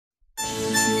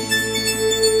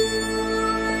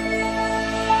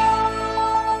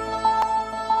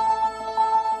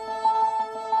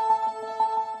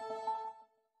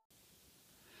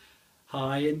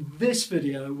Okay, in this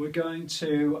video we're going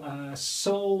to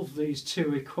solve these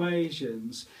two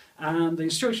equations, and the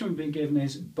instruction we've been given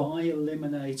is by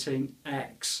eliminating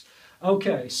x.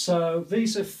 Okay, so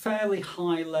these are fairly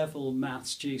high level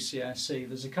maths GCSE.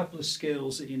 There's a couple of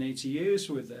skills that you need to use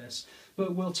with this,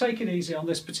 but we'll take it easy on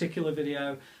this particular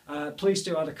video. Please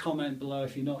do add a comment below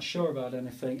if you're not sure about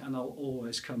anything, and I'll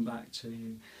always come back to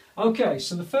you. Okay,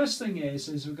 so the first thing is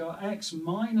we've got x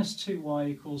minus 2y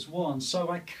equals 1. So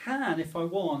I can, if I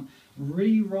want,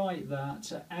 rewrite that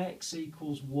to x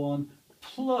equals 1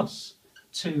 plus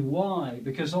 2y,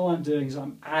 because all I'm doing is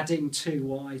I'm adding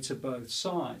 2y to both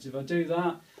sides. If I do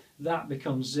that, that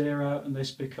becomes 0 and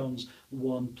this becomes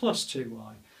 1 plus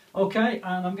 2y. Okay,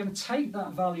 and I'm going to take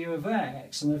that value of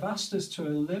x, and they've asked us to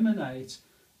eliminate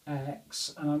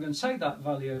x, and I'm going to take that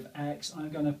value of x and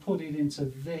I'm going to put it into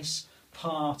this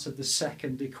part of the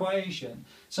second equation.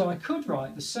 So I could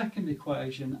write the second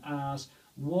equation as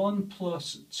 1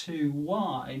 plus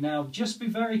 2y. Now just be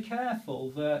very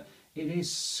careful that it is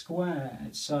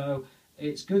squared, so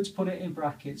it's good to put it in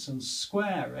brackets and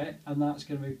square it, and that's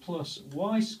going to be plus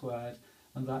y squared,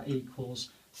 and that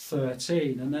equals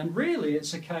 13. And then really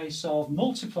it's a case of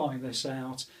multiplying this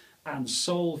out and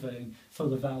solving for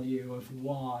the value of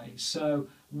y. So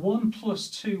 1 plus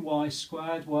 2y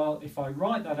squared, well, if I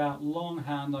write that out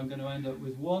longhand, I'm going to end up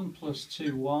with 1 plus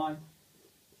 2y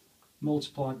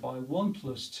multiplied by 1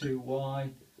 plus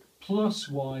 2y plus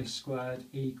y squared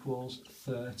equals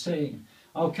 13.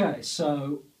 Okay,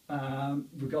 so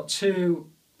we've got two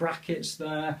brackets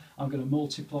there. I'm going to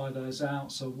multiply those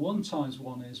out. So 1 times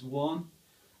 1 is 1,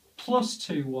 plus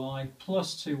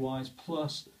 2y is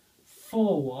plus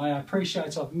 4y. I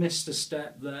appreciate I've missed a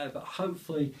step there, but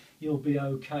hopefully you'll be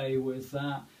okay with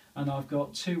that. And I've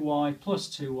got 2y plus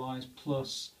 2y is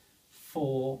plus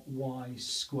 4y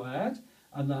squared,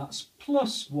 and that's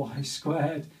plus y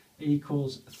squared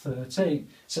equals 13.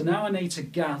 So now I need to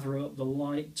gather up the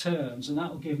like terms, and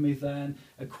that will give me then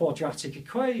a quadratic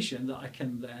equation that I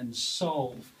can then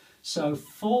solve. So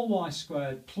 4y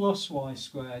squared plus y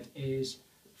squared is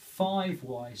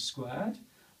 5y squared.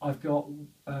 I've got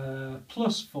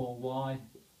plus 4y,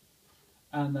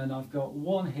 and then I've got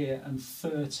 1 here and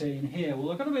 13 here.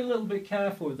 Well, I've got to be a little bit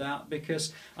careful with that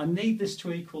because I need this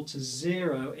to equal to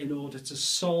 0 in order to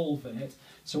solve it.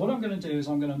 So what I'm going to do is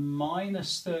I'm going to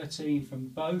minus 13 from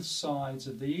both sides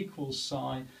of the equals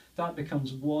sign. That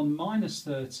becomes 1 minus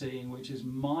 13, which is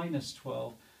minus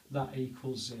 12. That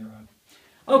equals 0.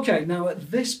 Okay, now at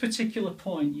this particular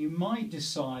point you might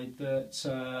decide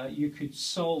that you could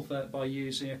solve that by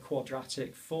using a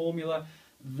quadratic formula.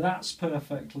 That's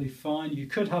perfectly fine. You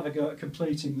could have a go at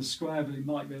completing the square, but it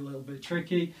might be a little bit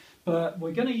tricky. But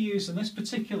we're going to use, in this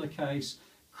particular case,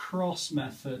 cross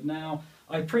method. Now,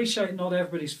 I appreciate not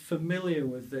everybody's familiar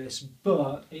with this,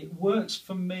 but it works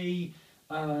for me,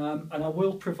 and I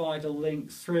will provide a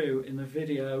link through in the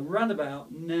video round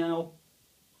about now.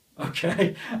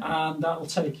 Okay, and that will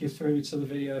take you through to the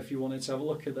video if you wanted to have a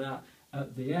look at that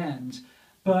at the end.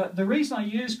 But the reason I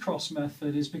use cross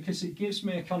method is because it gives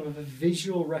me a kind of a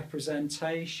visual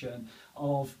representation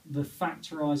of the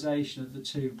factorisation of the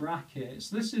two brackets.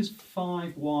 This is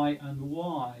 5y and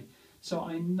y, so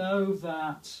I know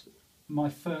that my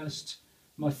first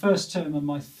term and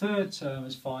my third term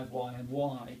is 5y and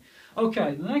y.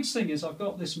 Okay, the next thing is I've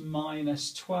got this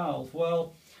minus 12.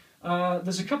 Well,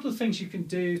 there's a couple of things you can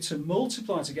do to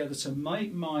multiply together to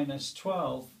make minus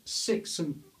 12, 6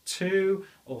 and 2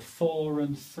 or 4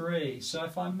 and 3. So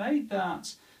if I made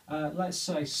that, let's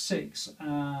say 6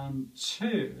 and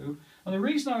 2, and the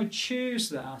reason I would choose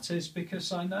that is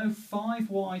because I know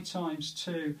 5y times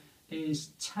 2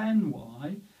 is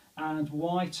 10y, and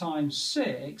y times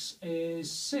 6 is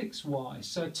 6y.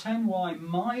 So 10y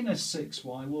minus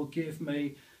 6y will give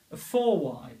me a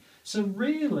 4y. So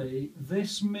really,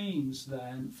 this means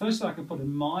then, first I can put a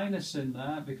minus in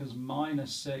there because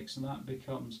minus 6, and that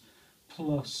becomes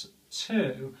plus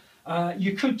 2.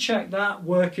 You could check that,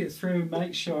 work it through,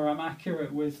 make sure I'm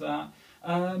accurate with that.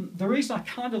 The reason I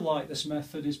kind of like this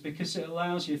method is because it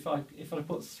allows you, if I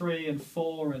put 3 and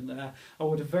 4 in there, I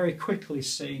would have very quickly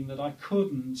seen that I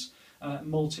couldn't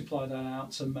multiply that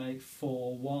out to make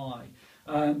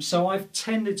 4y. So I've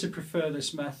tended to prefer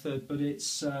this method, but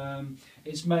it's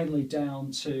mainly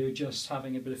down to just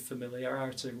having a bit of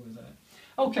familiarity with it.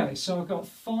 Okay, so I've got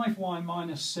 5y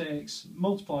minus 6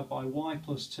 multiplied by y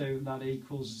plus 2, and that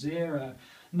equals 0.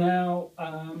 Now,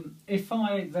 if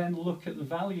I then look at the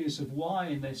values of y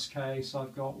in this case,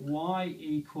 I've got y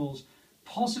equals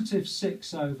positive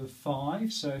 6 over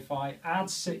 5. So if I add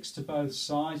 6 to both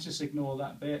sides, just ignore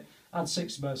that bit, add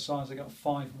 6 to both sides, I've got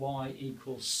 5y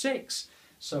equals 6.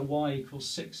 So y equals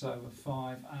 6 over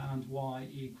 5 and y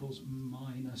equals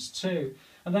minus 2.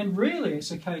 And then really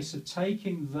it's a case of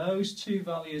taking those two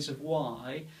values of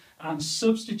y and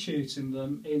substituting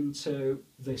them into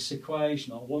this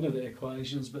equation, or one of the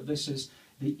equations, but this is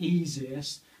the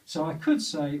easiest. So I could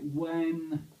say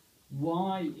when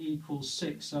y equals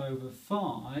 6 over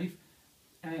 5,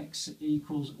 x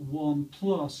equals 1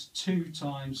 plus 2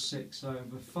 times 6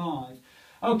 over 5.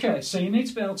 Okay, so you need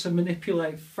to be able to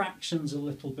manipulate fractions a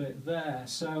little bit there.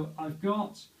 So I've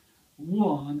got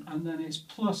 1, and then it's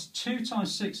plus 2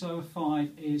 times 6 over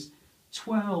 5 is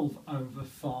 12 over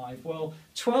 5. Well,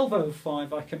 12 over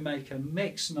 5 I can make a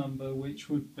mixed number, which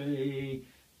would be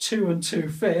 2 and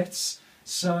 2/5.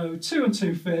 So 2 and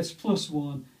 2/5 plus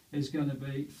 1 is going to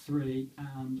be 3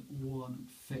 and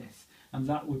 1/5. And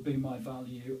that would be my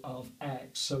value of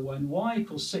x. So when y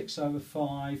equals 6 over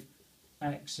 5,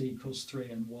 x equals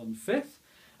 3 and 1/5.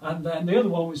 And then the other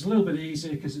one was a little bit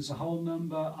easier because it's a whole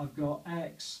number. I've got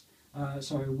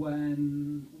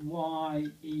when y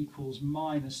equals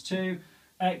minus 2,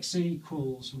 x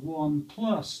equals 1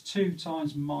 plus 2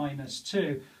 times minus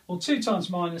 2. Well, 2 times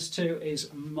minus 2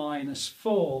 is minus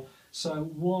 4. So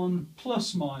 1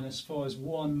 plus minus 4 is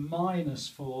 1 minus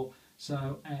 4.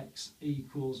 So x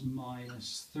equals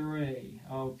minus 3.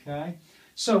 Okay,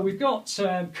 so we've got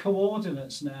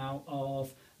coordinates now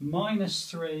of minus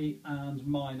 3 and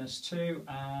minus 2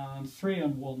 and 3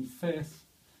 and 1/5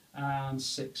 and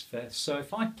 6/5. So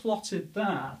if I plotted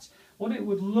that, what it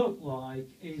would look like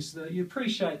is that you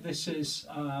appreciate this is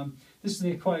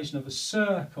the equation of a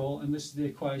circle and this is the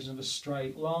equation of a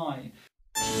straight line.